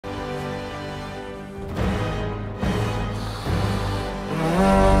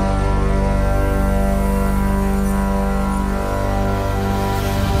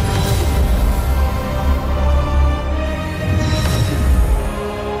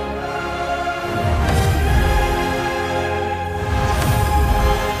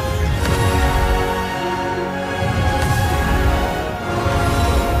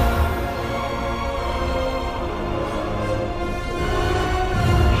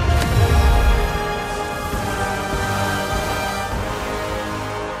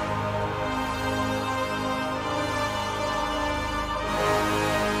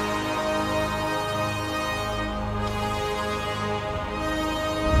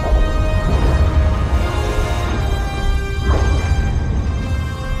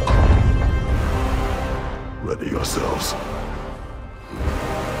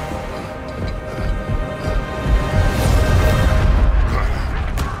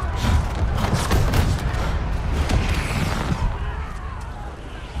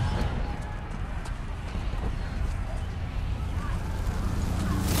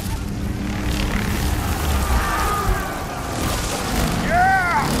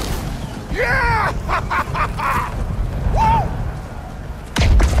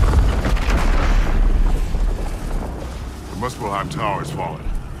Muspelheim Tower has fallen.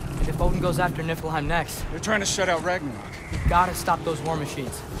 And if Odin goes after Niflheim next, They're trying to shut out Ragnarok. we've gotta stop those war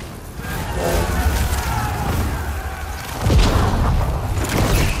machines.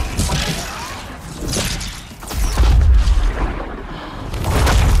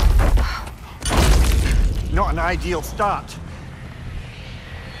 Not an ideal start.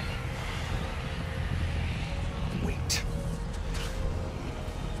 Wait.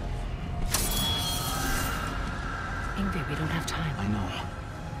 Ingrid, we don't have time. I know.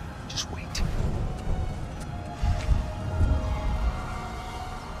 Just wait.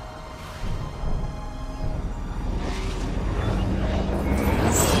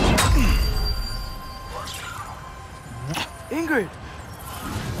 Ingrid!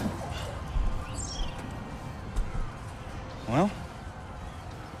 Well,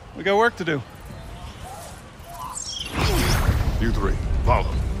 we got work to do. You three,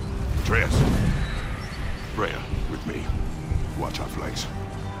 follow. Atreus. Freya, with me. Watch our flanks.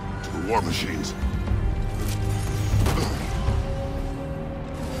 To the war machines.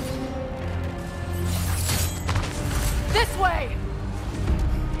 This way!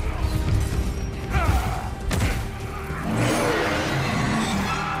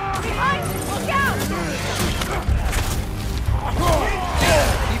 Behind! Look out!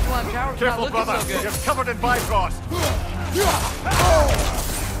 Niflheim Tower's not Careful, looking brother. so good. You're covered in Bifrost.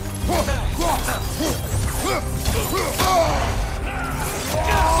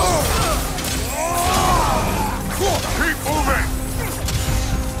 Keep moving!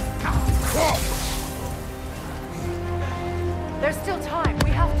 There's still time.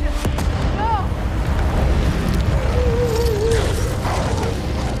 We have to... No!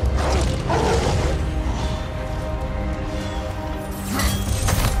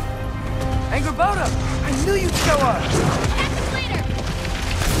 Angrboda! I knew you'd show up! Attack us later!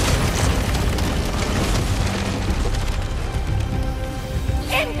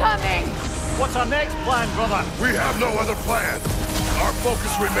 Incoming! What's our next plan, brother? We have no other plan. Our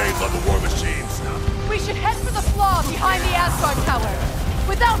focus remains on the war machines. We should head for the flaw behind the Asgard Tower.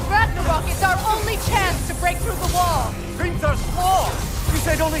 Without Ragnarok, it's our only chance to break through the wall. Hrimthur's flaw! You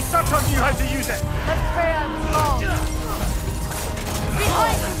said only Surtur knew how to use it. Let's pray I'm wrong.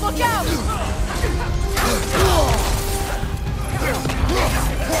 Behind you, look out!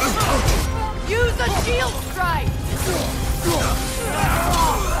 Use a shield strike!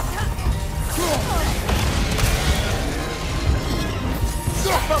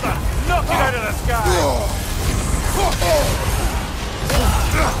 Brother, knock it out of the sky!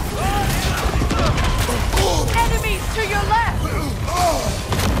 Enemies to your left!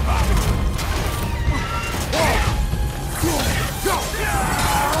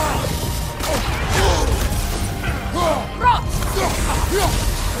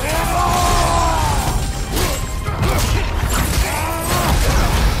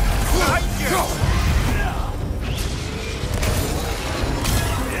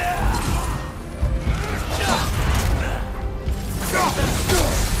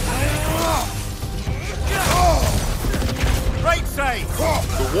 Right side!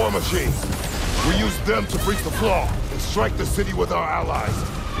 The war machines. We use them to breach the flaw and strike the city with our allies.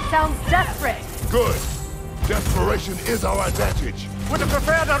 Sounds desperate. Good. Desperation is our advantage. Would have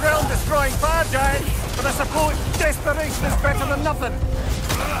preferred a realm-destroying fire giant, but I suppose desperation is better than nothing.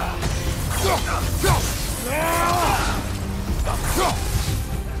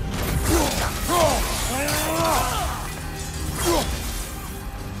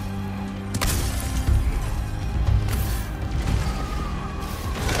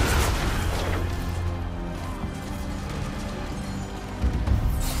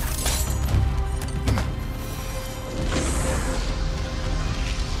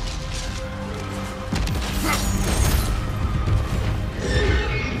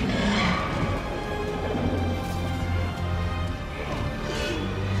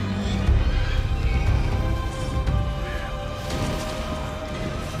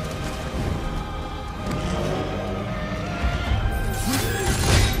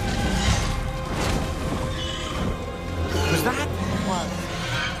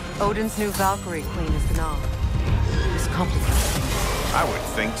 Odin's new Valkyrie Queen is Gná. It's complicated. I would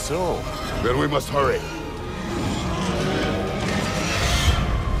think so. Then we must hurry.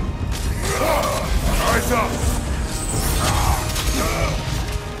 Eyes up!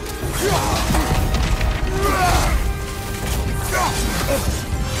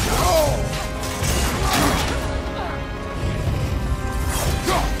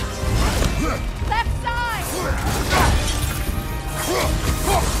 Left side!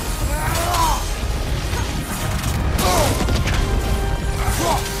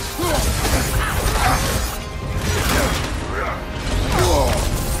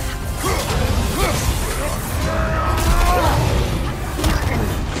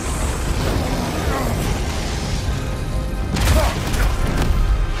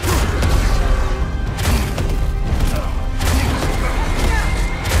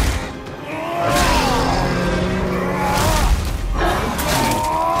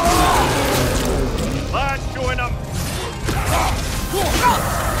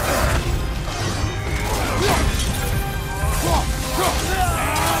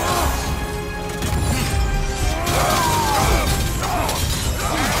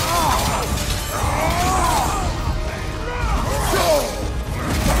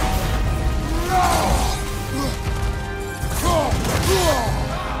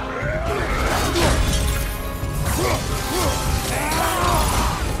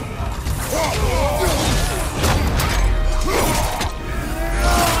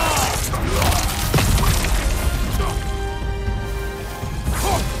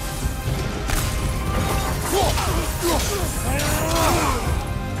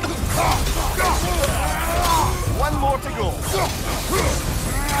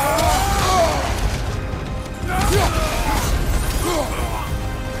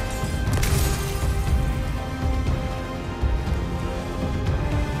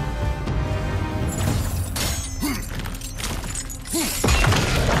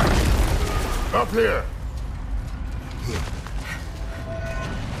 Up here!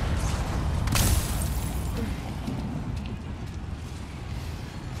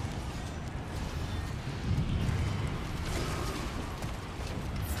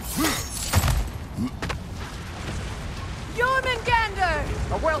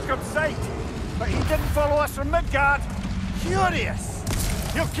 A welcome sight, but he didn't follow us from Midgard. Curious.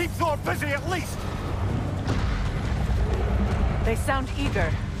 He'll keep Thor busy at least. They sound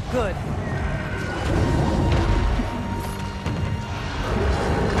eager. Good.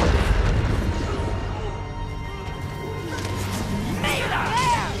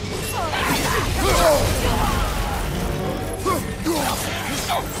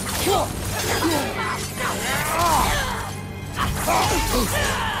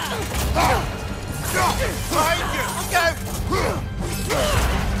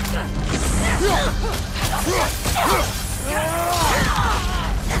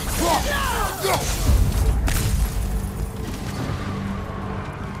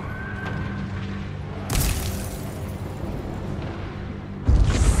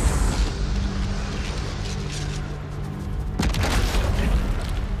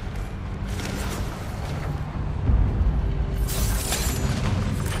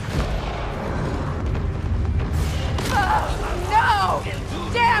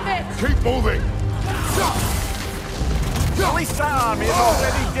 Keep moving! At least that army is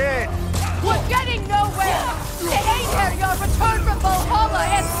already dead. We're getting nowhere! The Einherjar return from Valhalla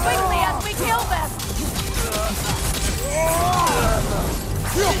as quickly as we kill them!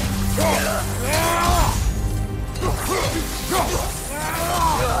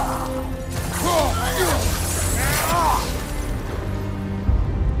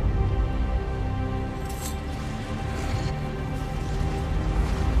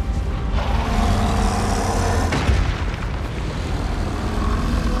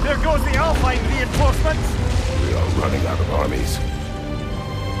 There goes the Alpine reinforcements. We are running out of armies.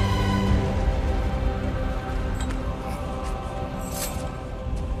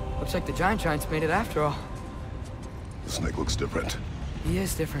 Looks like the Giants made it after all. The snake looks different. He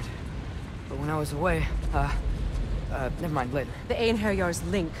is different. But when I was away, never mind, later. The Einherjar's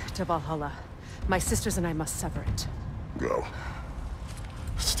link to Valhalla. My sisters and I must sever it. Go.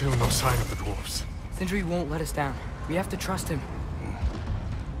 Still no sign of the dwarves. Sindri won't let us down. We have to trust him.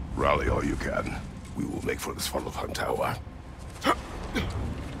 Rally all you can. We will make for this Svartalfheim tower. So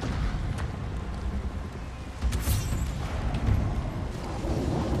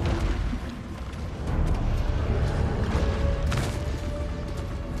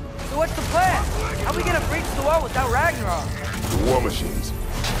what's the plan? How are we gonna breach the wall without Ragnarok? The war machines.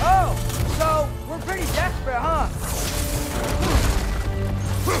 Oh, so we're pretty desperate, huh?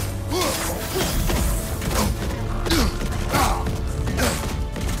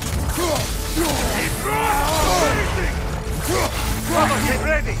 Brother, get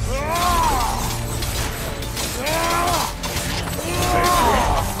ready!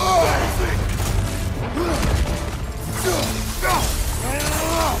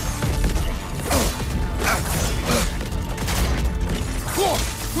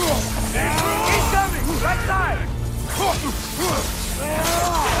 Incoming! Right side!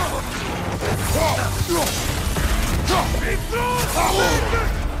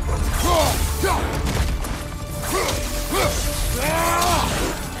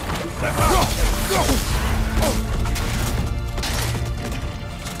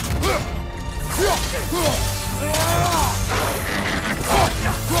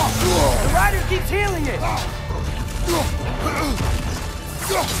 The rider keeps healing it!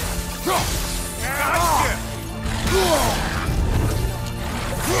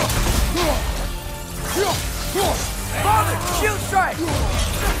 Father, shield strike!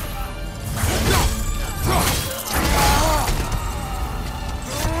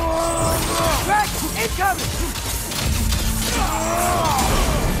 Drax, incoming!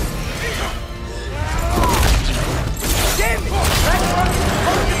 Damn it! Ragnarok is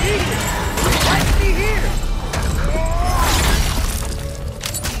supposed to be here! Why is he here?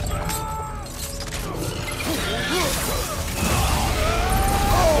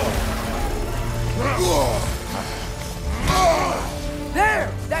 There!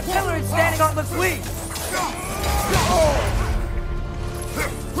 That pillar is standing on the fleet!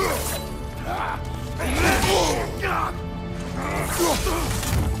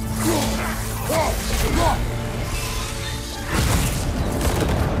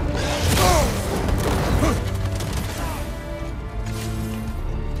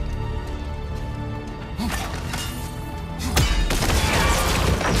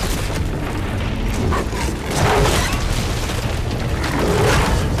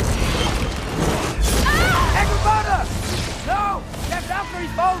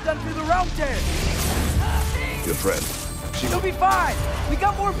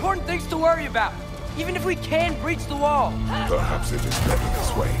 more important things to worry about. Even if we can breach the wall. Perhaps it is better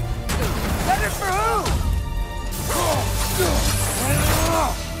this way. Better for who?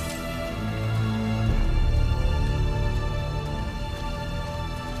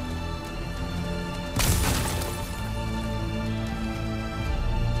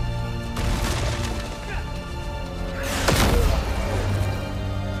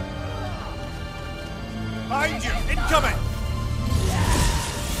 Behind you! Incoming!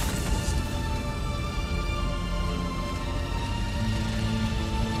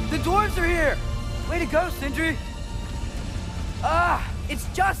 The dwarves are here! Way to go, Sindri! Ah, it's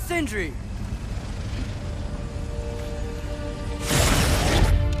just Sindri!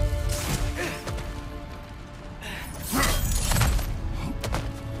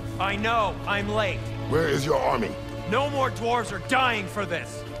 I know, I'm late. Where is your army? No more dwarves are dying for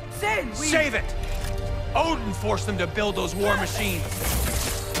this. Sin, we... Save it! Odin forced them to build those war machines.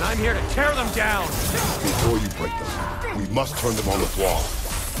 And I'm here to tear them down. Before you break them, we must turn them on the wall.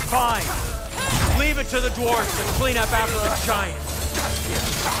 Fine. Leave it to the dwarves to clean up after the giants.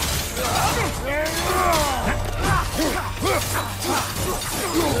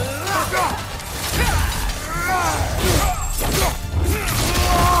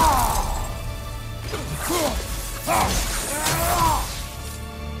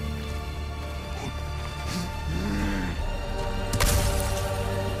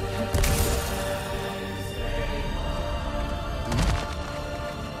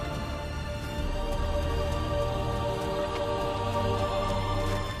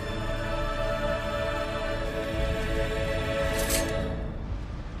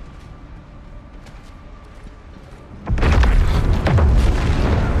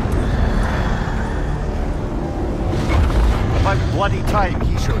 Bloody time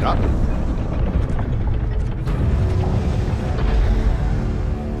he showed up.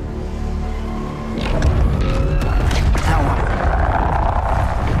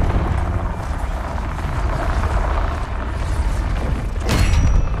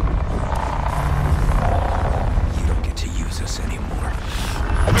 You don't get to use us anymore.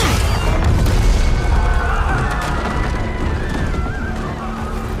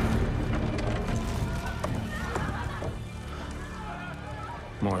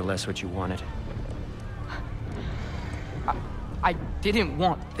 More or less what you wanted. I didn't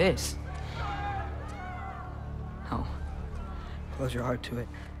want this. No. Close your heart to it.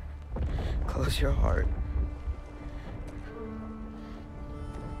 Close your heart.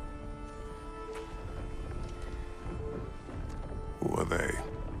 Who are they?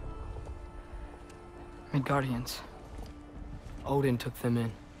 Midgardians. Odin took them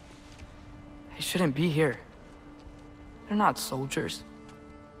in. They shouldn't be here. They're not soldiers.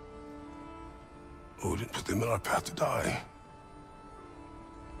 Odin put them in our path to die.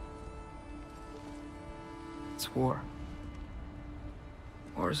 It's war.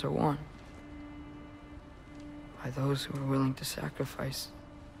 Wars are won by those who are willing to sacrifice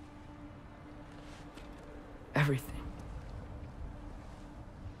everything.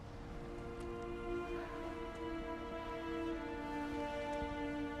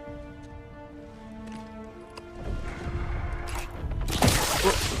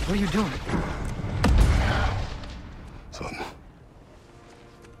 What are you doing? Son,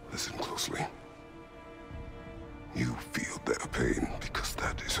 listen closely. You feel their pain because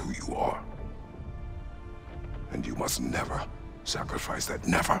that is who you are. And you must never sacrifice that.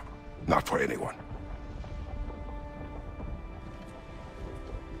 Never. Not for anyone.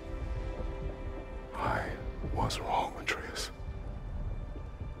 I was wrong, Atreus.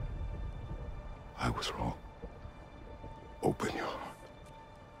 I was wrong. Open your heart.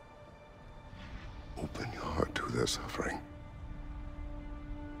 Open your heart to their suffering.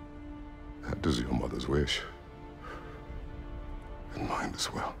 That is your mother's wish. And mine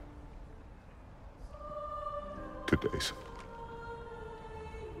as well. Today's.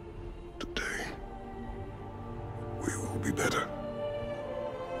 Today, we will be better.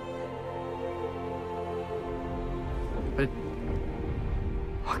 But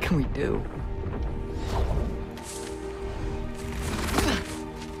what can we do?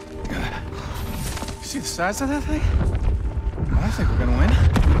 See the size of that thing? I think we're gonna win.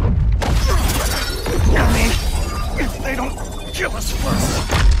 I mean, if they don't kill us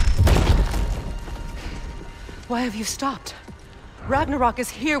first. Why have you stopped? Ragnarok is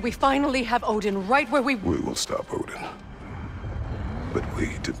here. We finally have Odin right where we... We will stop Odin. But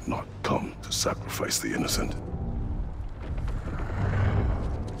we did not come to sacrifice the innocent.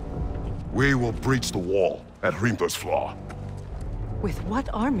 We will breach the wall at Hrimthur's Flaw. With what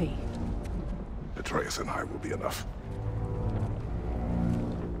army? Atreus and I will be enough.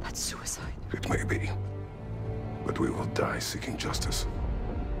 That's suicide. It may be. But we will die seeking justice,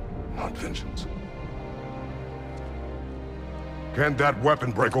 not vengeance. Can that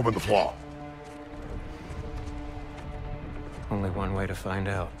weapon break open the flaw? Only one way to find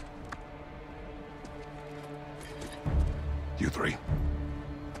out. You three.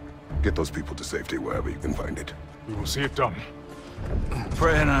 Get those people to safety wherever you can find it. We will see it done.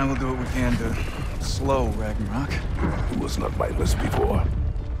 Freya and I will do what we can to slow Ragnarok. He was not mindless before.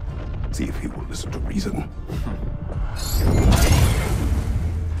 See if he will listen to reason.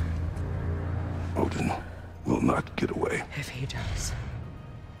 Odin will not get away. If he does,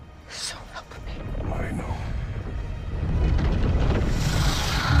 so help me. I know.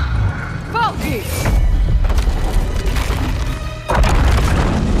 Valky!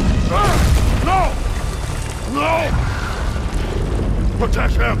 No! No!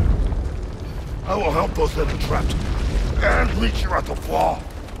 Protect him! I will help those that are trapped. And meet you at the flaw.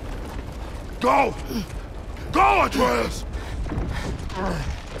 Go! Go, Atreus!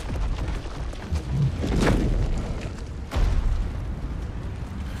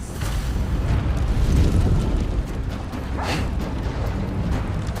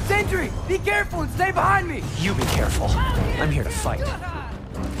 Sentry! Be careful and stay behind me! You be careful. I'm here to fight.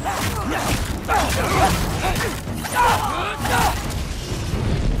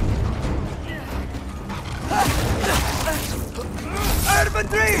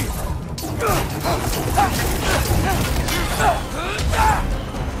 Infantry!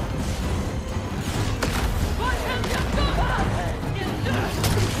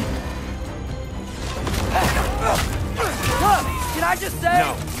 Can I just say?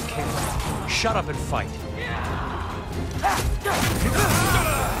 No, you can't. Shut up and fight.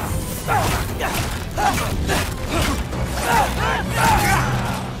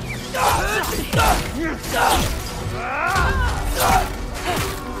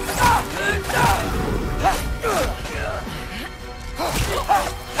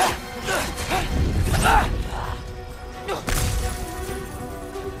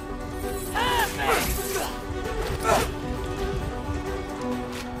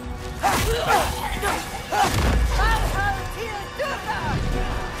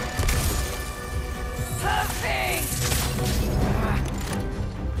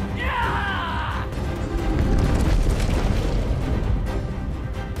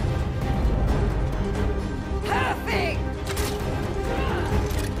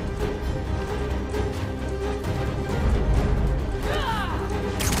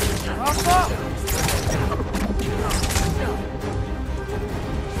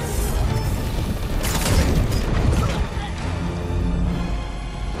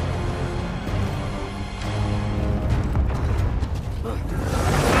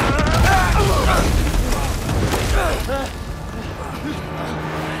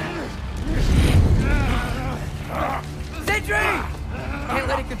 Can't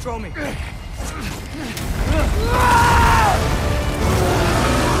let it control me.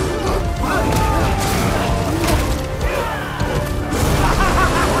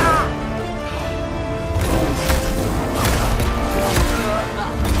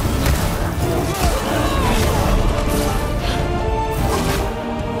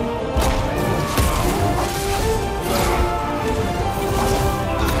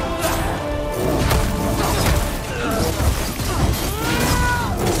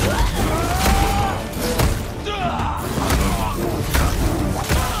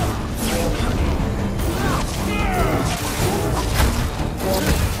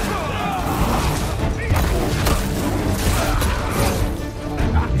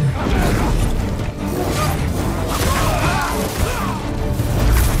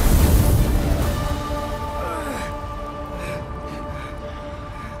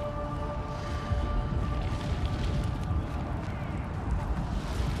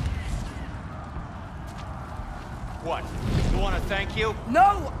 What? You want to thank you?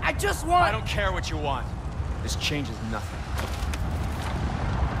 No, I just want... I don't care what you want. This changes nothing.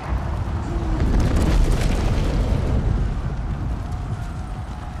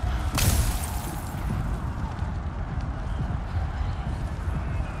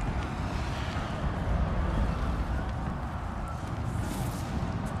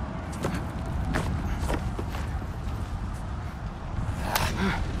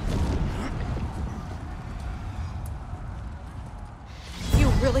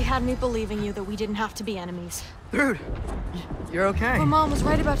 Really had me believing you that we didn't have to be enemies. Dude, you're okay. My mom was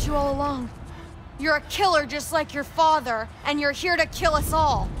right about you all along. You're a killer just like your father, and you're here to kill us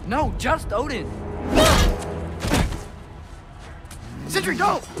all. No, just Odin. Sentry,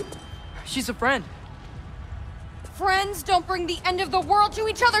 go! She's a friend. friends don't bring the end of the world to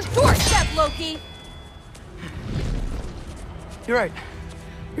each other's doorstep, Loki! You're right.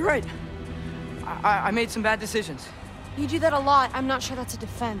 You're right. I made some bad decisions. You do that a lot. I'm not sure that's a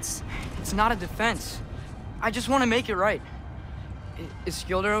defense. It's not a defense. I just want to make it right. Is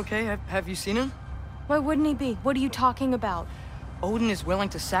Skilder okay? Have you seen him? Why wouldn't he be? What are you talking about? Odin is willing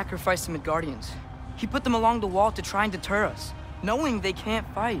to sacrifice the Midgardians. He put them along the wall to try and deter us, knowing they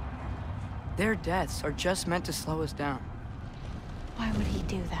can't fight. Their deaths are just meant to slow us down. Why would he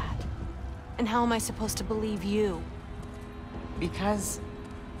do that? And how am I supposed to believe you? Because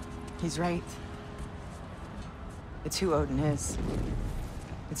he's right. It's who Odin is.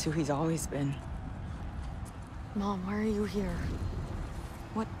 It's who he's always been. Mom, why are you here?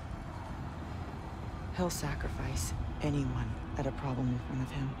 What? He'll sacrifice anyone at a problem in front of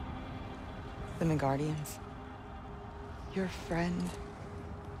him. The Midgardians. Your friend.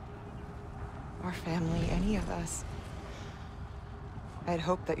 Our family, any of us. I'd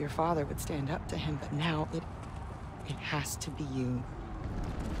hoped that your father would stand up to him, but now it has to be you.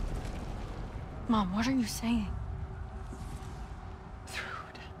 Mom, what are you saying?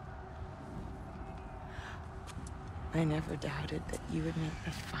 Thrud. I never doubted that you would make the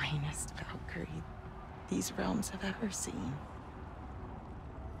finest Valkyrie these realms have ever seen.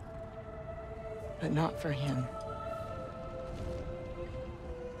 But not for him.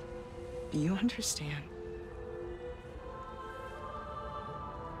 Do you understand?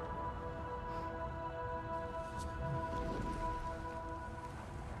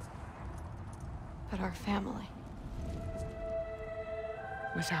 But our family.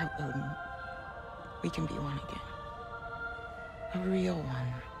 Without Odin, we can be one again. A real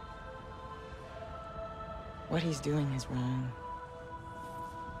one. What he's doing is wrong.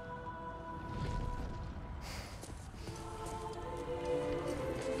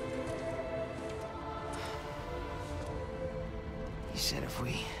 He said if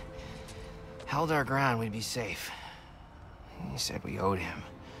we held our ground, we'd be safe. He said we owed him.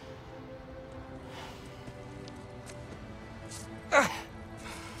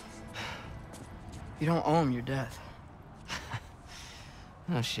 You don't owe him your death.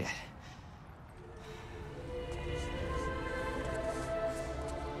 No shit.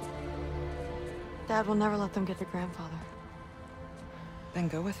 Dad will never let them get their grandfather. Then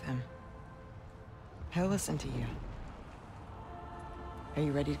go with him. He'll listen to you. Are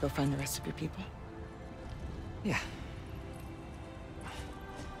you ready to go find the rest of your people? Yeah.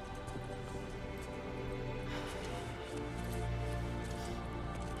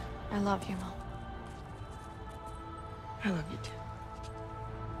 I love you, Mom. I love you too.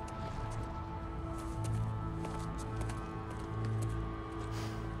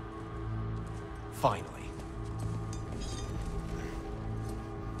 Finally.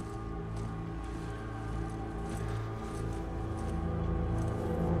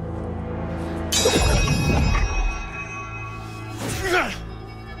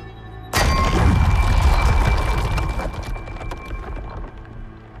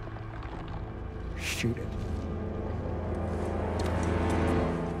 Shoot it.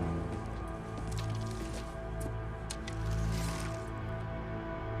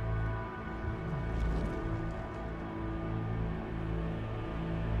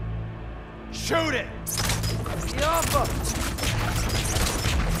 Shoot it!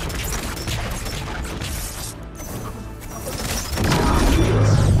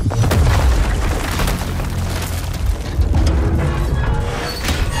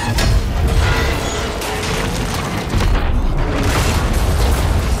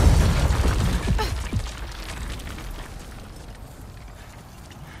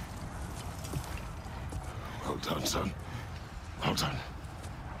 Well done, son. Well done.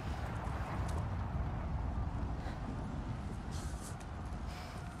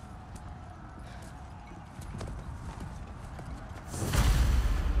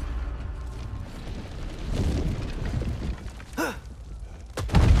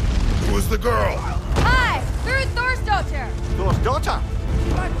 Who is the girl? Hi! Through Thor's daughter! Thor's daughter?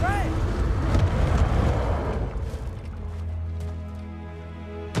 My friend!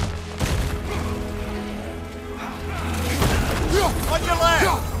 On your left!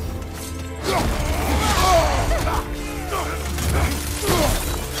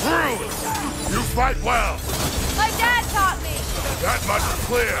 You fight well. My dad taught me! That much is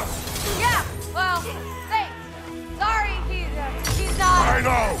clear. Yeah, well, thanks. Sorry, he's not... I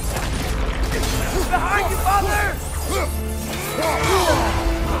know. Behind you, father!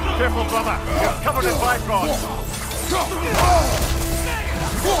 Careful, brother. You're covered in byproducts.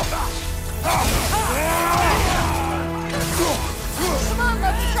 Come on,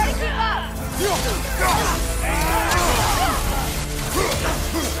 Loki, try to keep up!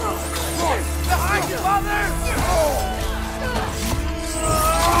 Behind you, Mother!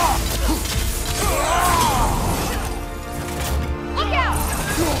 Look out!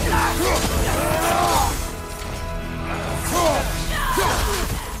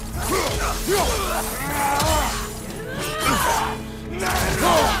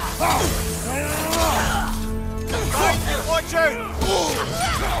 Watch out!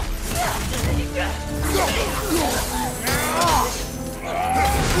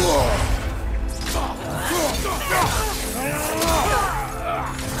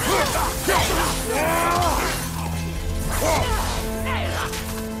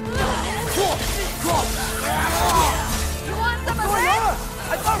 You want some of that?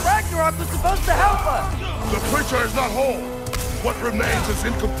 I thought Ragnarok was supposed to help us! The preacher is not whole. What remains is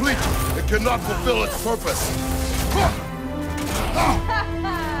incomplete. It cannot fulfill its purpose.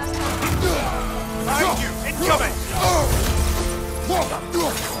 Behind you! Incoming! Watch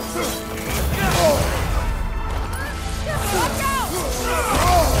out!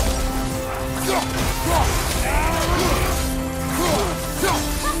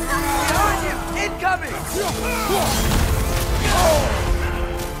 Behind you! Incoming!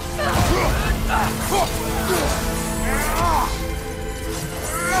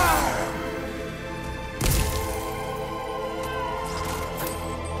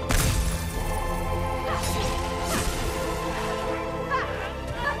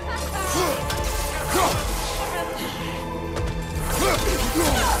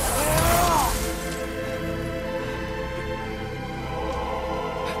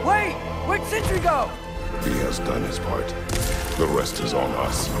 Wait! Where'd Sentry go? He has done his part. The rest is on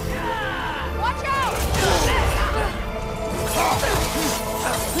us. Watch out!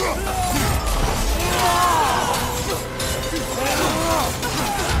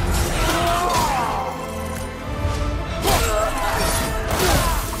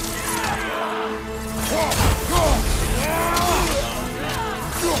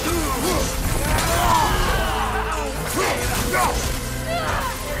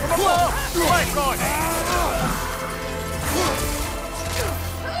 Right, God!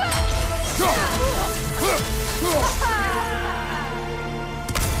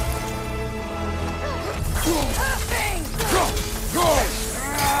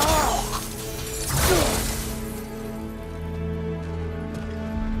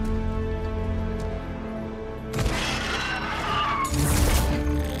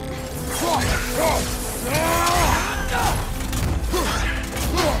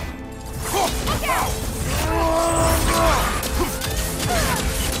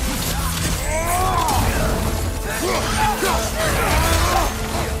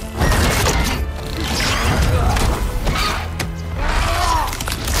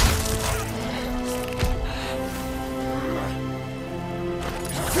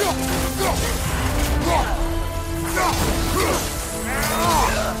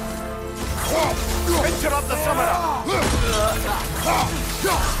 Interrupt the summoner! Look out!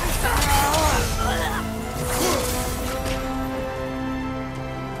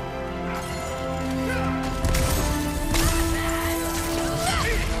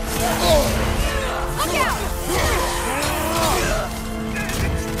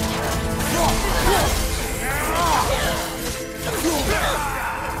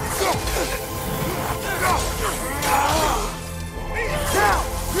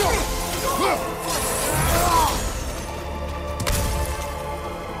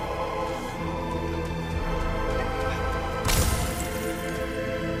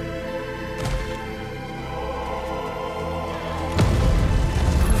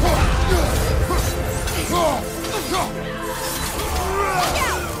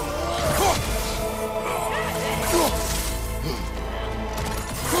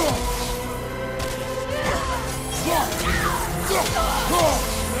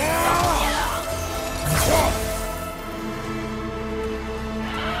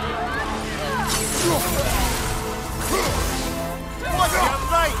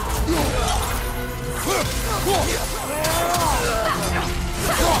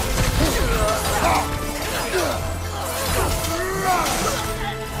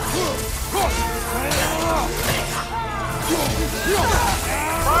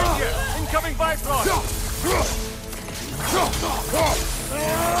 Find you! Incoming Bifrost!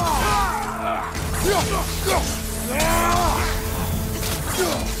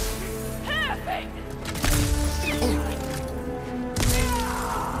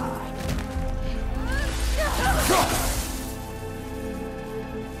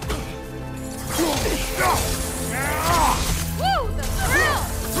 Woo! The thrill!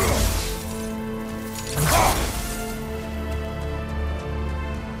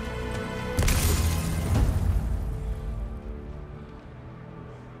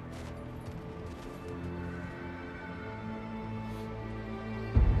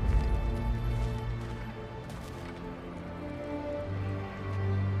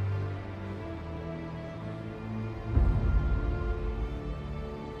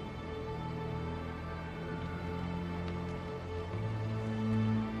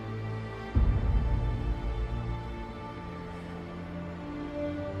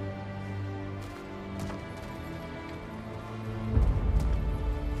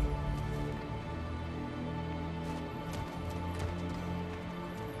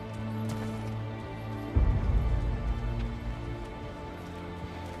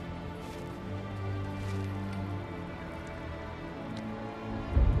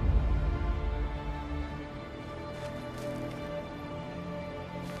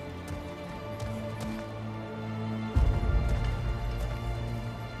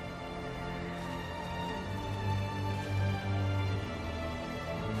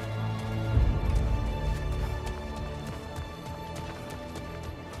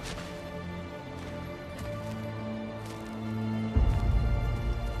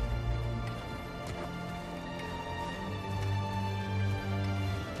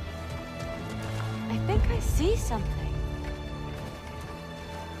 I see something.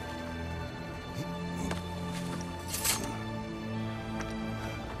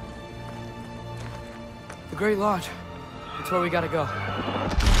 The Great Lodge. That's where we gotta go.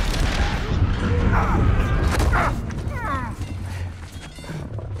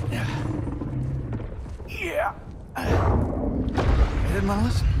 Yeah. They didn't want to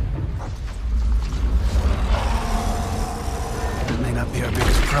listen. That may not be our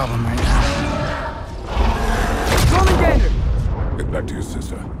biggest problem right now. Jormungandr! Get back to your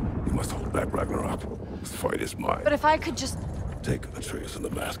sister. You must hold back Ragnarok. This fight is mine. But if I could just... Take Atreus and the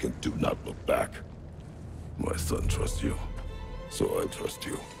mask and do not look back. My son trusts you, so I trust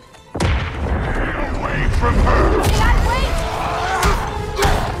you. Get away from her! Dad, wait!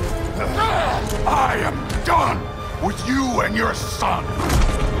 I am done with you and your son!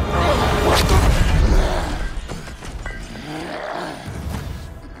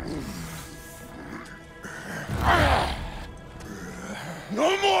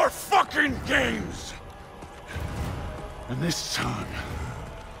 No more fucking games! And this time,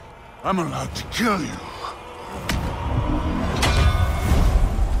 I'm allowed to kill you.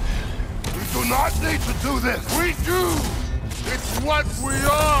 We do not need to do this. We do. It's what we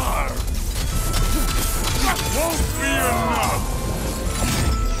are. It won't be enough.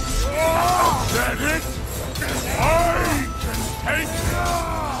 Is that it? I can take it.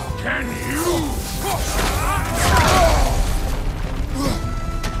 Can you?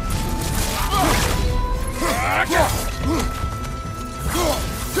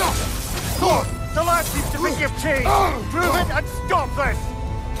 The lad seems to think you've changed. Prove it and stop this!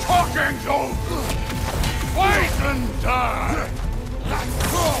 Talking's over. Fight and die.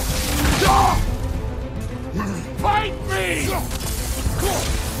 Fight me!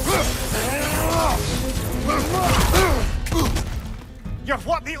 You're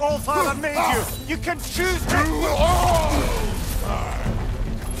what the All-Father made you! You can choose to... You all!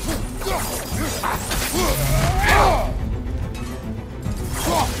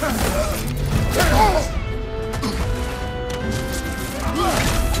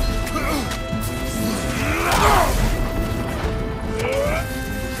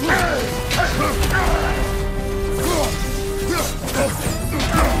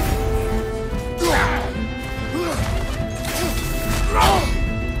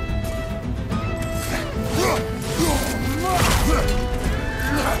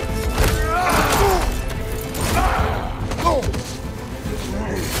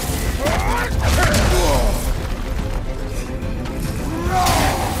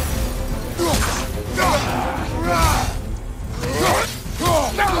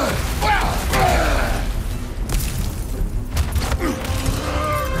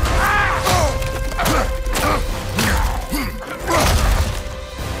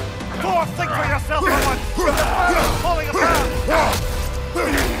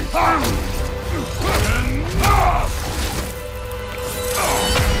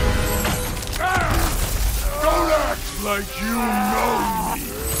 Like you know me.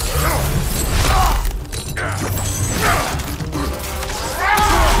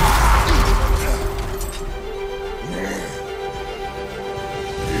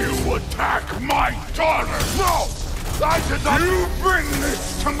 You attack my daughter! No! I did not... You bring this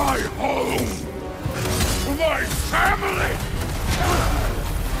to my home! To my family!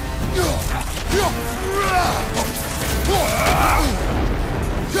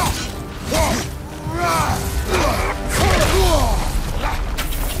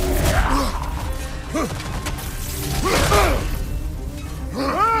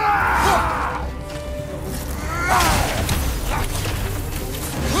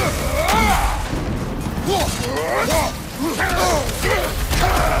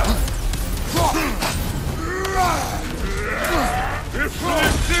 If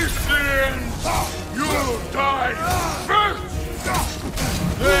this is the end, you'll die first!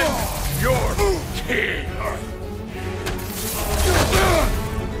 Then you're king!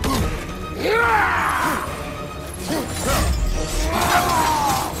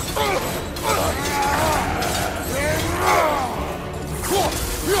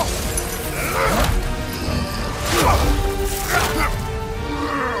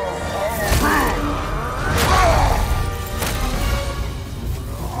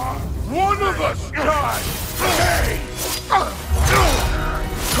 One of us died today!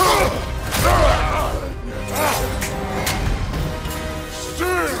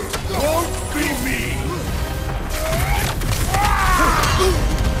 Still won't be me!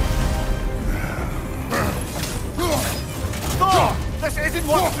 Thor! This isn't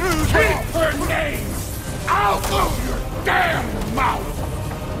what through... Keep her name out of your damn mouth!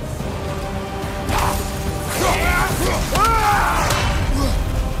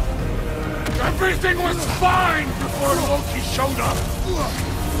 Everything was fine before Loki showed up!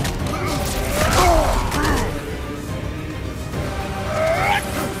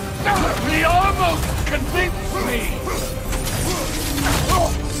 He almost convinced me!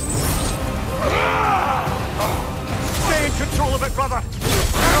 Stay in control of it, brother!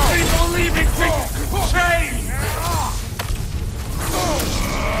 I believing things could change!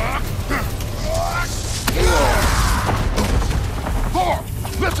 Thor,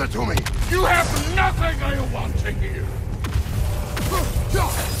 listen to me! You have nothing I want to hear!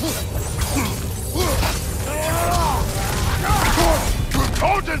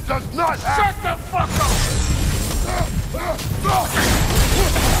 Odin does not have... Shut the fuck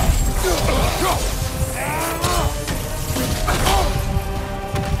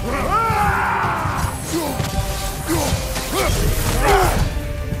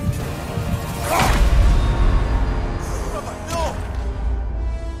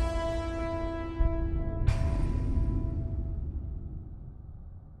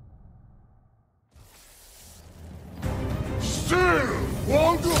Still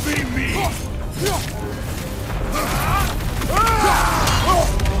won't be me!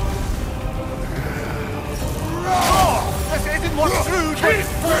 This isn't what's true! Keep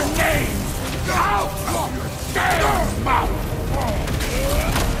her name out of your damn mouth!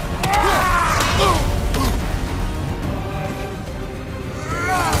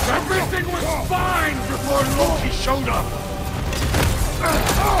 Everything was fine before Loki showed up!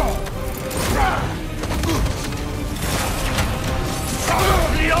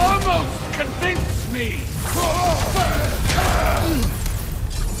 He almost convinced me!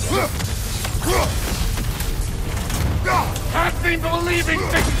 Had me believing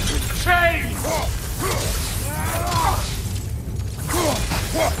things could change!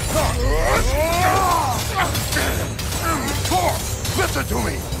 Thor, listen to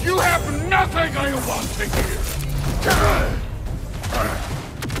me! You have nothing I want to hear!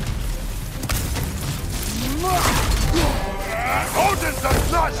 Odin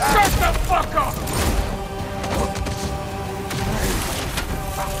does not have... Shut the fuck up!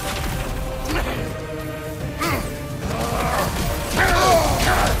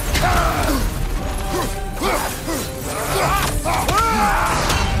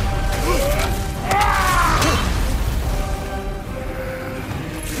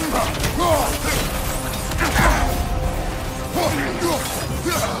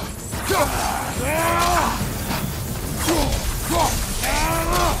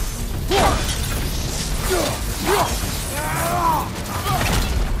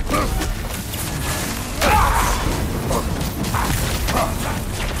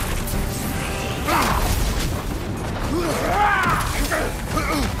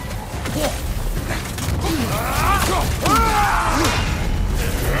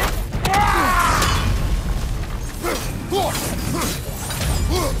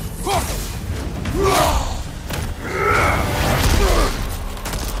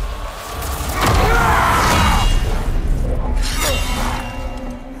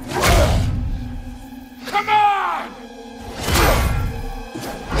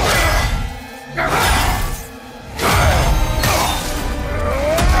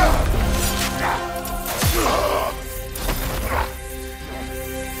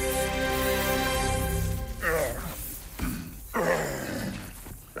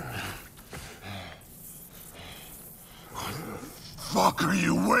 What are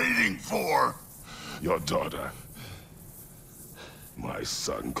you waiting for? Your daughter. My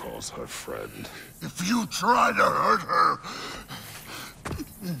son calls her friend. If you try to hurt her...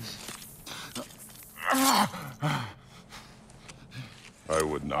 I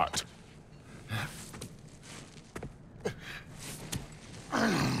would not.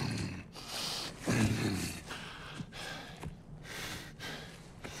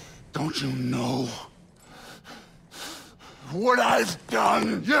 Don't you know what I've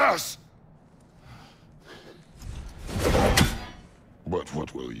done? Yes! But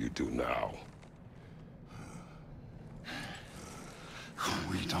what will you do now?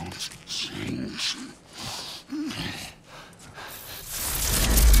 We don't change.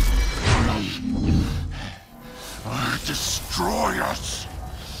 Destroy us!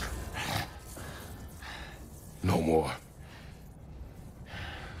 No more.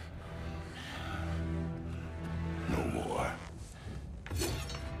 No more.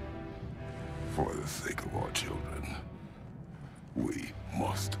 For the sake of our children, we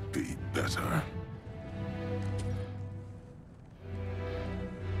must be better.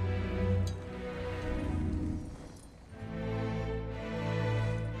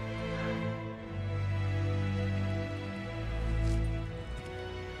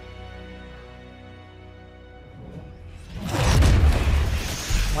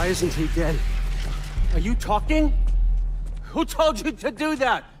 Why isn't he dead? Are you talking? Who told you to do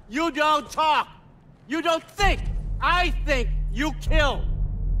that? You don't talk! You don't think! I think, you kill!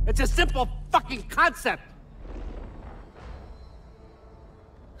 It's a simple fucking concept!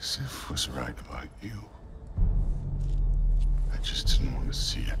 Sif was right about you. I just didn't want to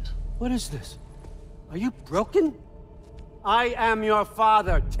see it. What is this? Are you broken? I am your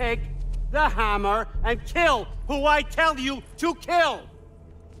father. Take the hammer and kill who I tell you to kill!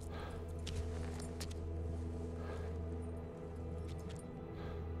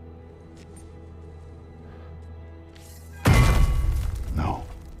 No.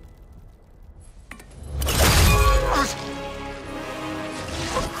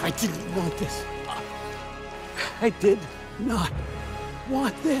 I didn't want this. I did not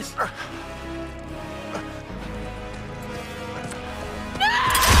want this.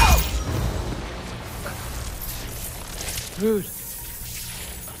 Dude,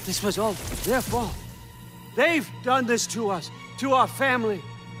 this was all their fault. They've done this to us, to our family.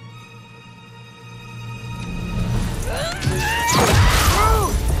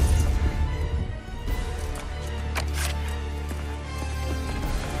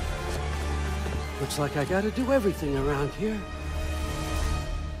 Looks like I gotta do everything around here.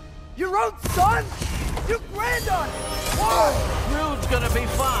 Your own son? You granddaughter! Whoa! Rude's gonna be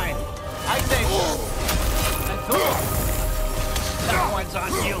fine. I think. And Thor, that one's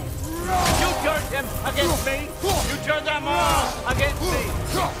on you. You turned him against me. You turned them all against me.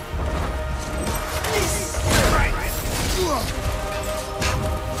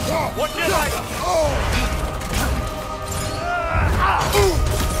 What did I?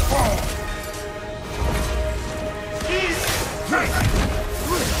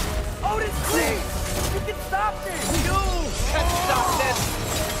 Odin, please! You can stop this! You can stop this!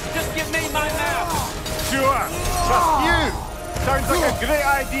 Just give me my map! Sure! Trust you! Sounds like a great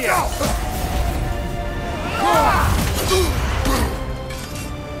idea!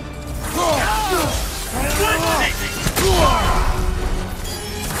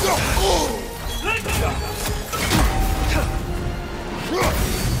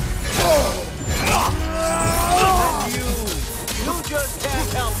 You just can't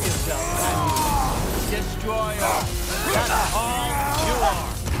help yourself, can you? Destroyer. That's all you are.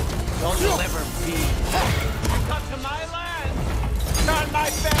 You'll never be. You come to my land, turn my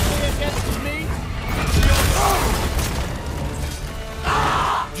family against me.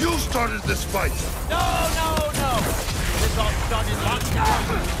 You started this fight! No! This all started long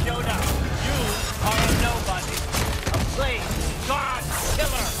before you showed up. You are a nobody. A slave. God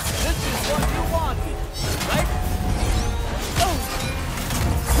killer. This is what you wanted, right?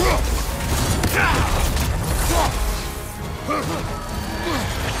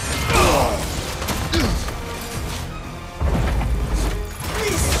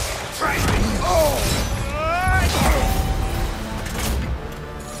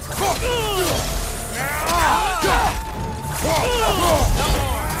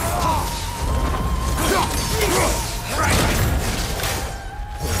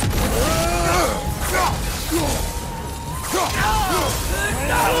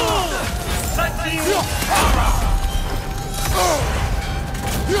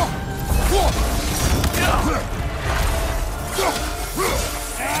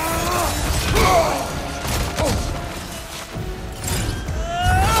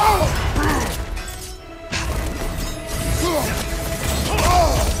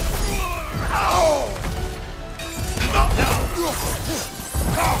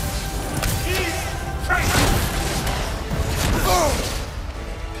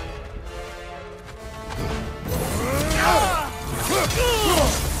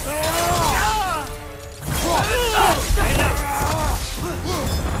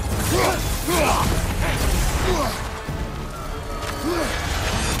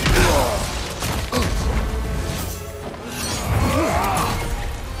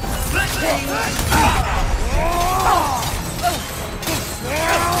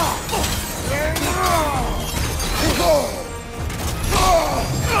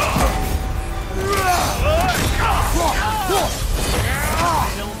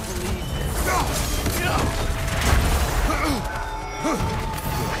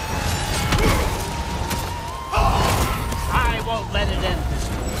 I won't let it end this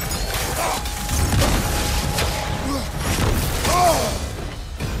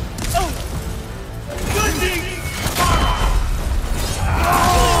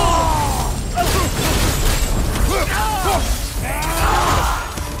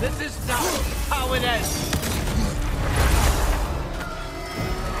This is not how it ends.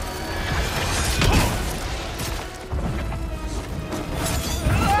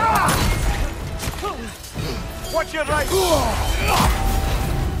 Watch your right!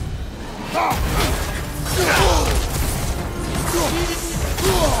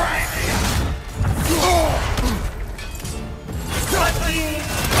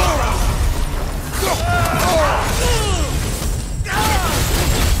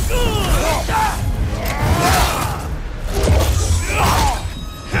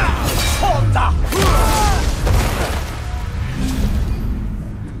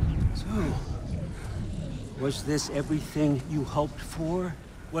 Was this everything you hoped for?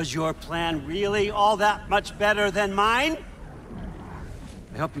 Was your plan really all that much better than mine?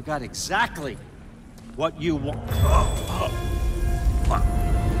 I hope you got exactly what you want.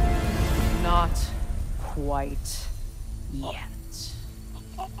 Not quite yet.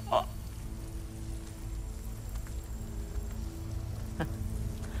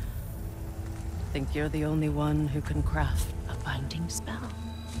 Think you're the only one who can craft a binding spell?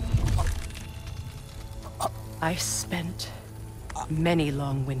 I spent many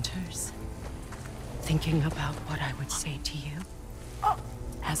long winters thinking about what I would say to you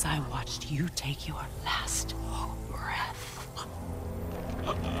as I watched you take your last breath.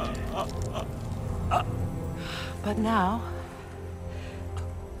 But now,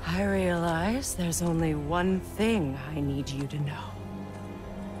 I realize there's only one thing I need you to know.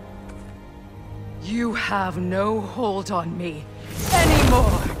 You have no hold on me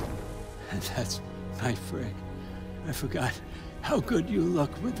anymore! That's my friend. I forgot how good you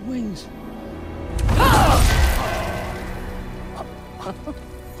look with wings.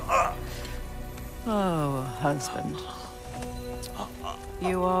 Oh, husband.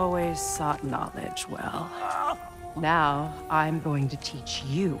 You always sought knowledge well. Now, I'm going to teach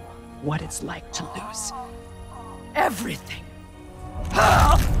you what it's like to lose everything.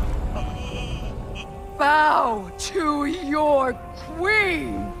 Bow to your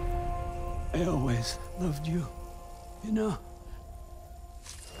queen! I always loved you, you know.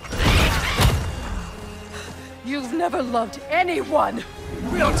 You've never loved anyone!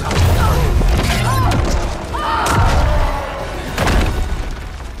 Real talk!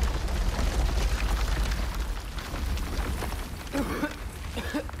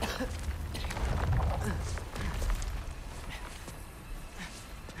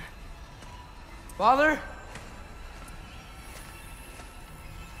 Father?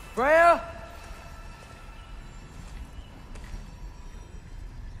 Freya?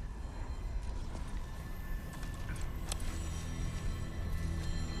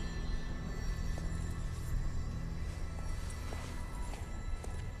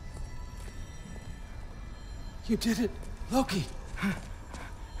 You did it, Loki.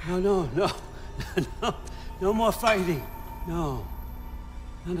 No, no more fighting. No,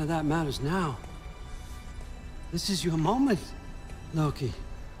 none of that matters now. This is your moment, Loki.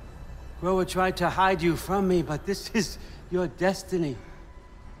 Groa tried to hide you from me, but this is your destiny.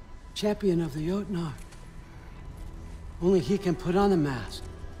 Champion of the Jotnar. Only he can put on the mask.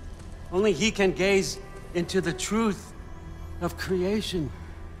 Only he can gaze into the truth of creation.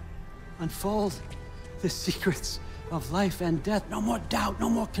 Unfold the secrets of life and death. No more doubt, no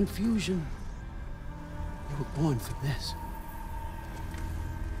more confusion. You were born for this.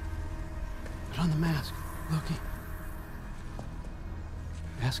 Put on the mask, Loki.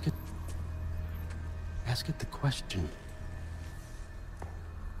 Ask it the question.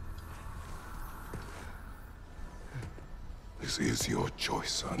 This is your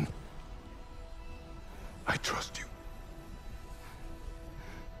choice, son. I trust you.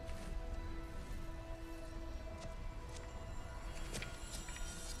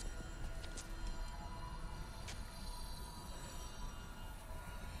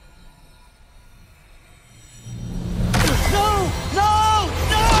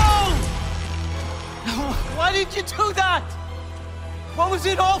 Why did you do that? What was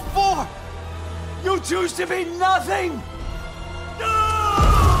it all for? You choose to be nothing!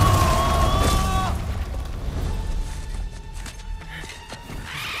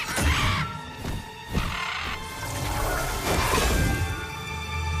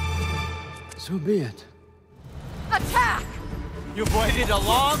 So be it. Attack! You've waited a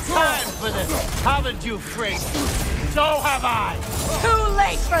long time for this, haven't you, Freak? So have I! Too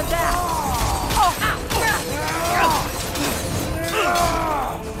late for that!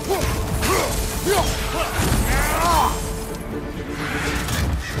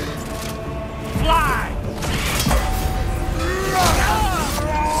 Fly!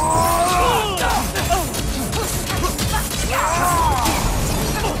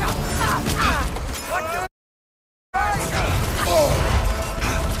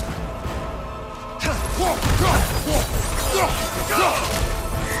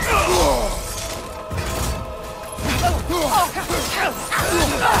 Go!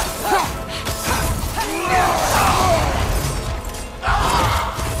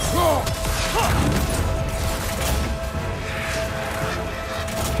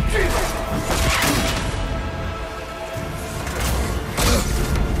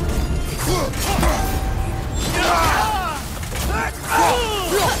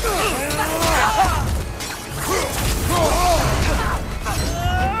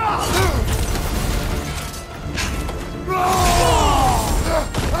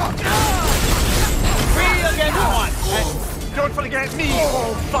 Don't forget me,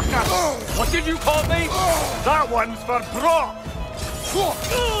 old fucker! What did you call me? That one's for Brock!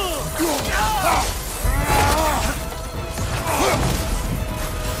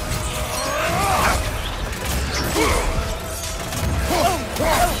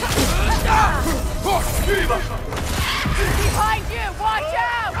 Behind you! Watch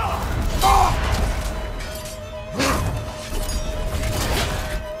out!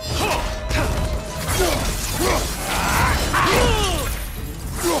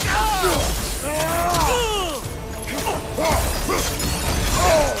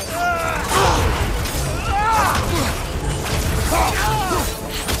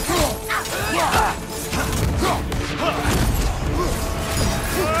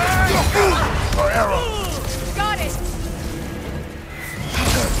 Got it!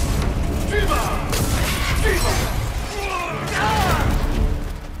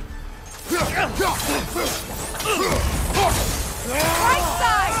 Right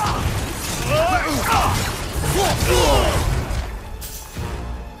side!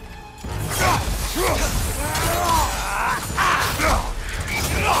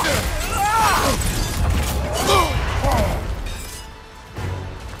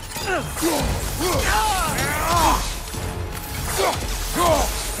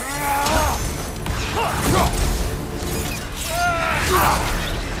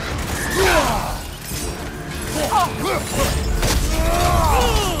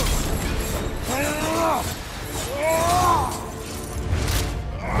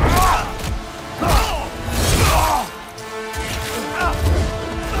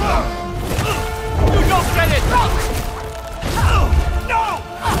 You don't get it! No!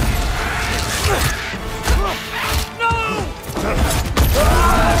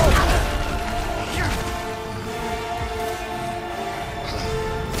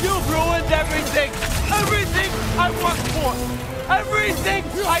 You've ruined everything! Everything I worked for! Everything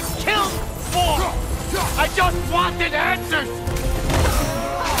I killed for! I just wanted answers!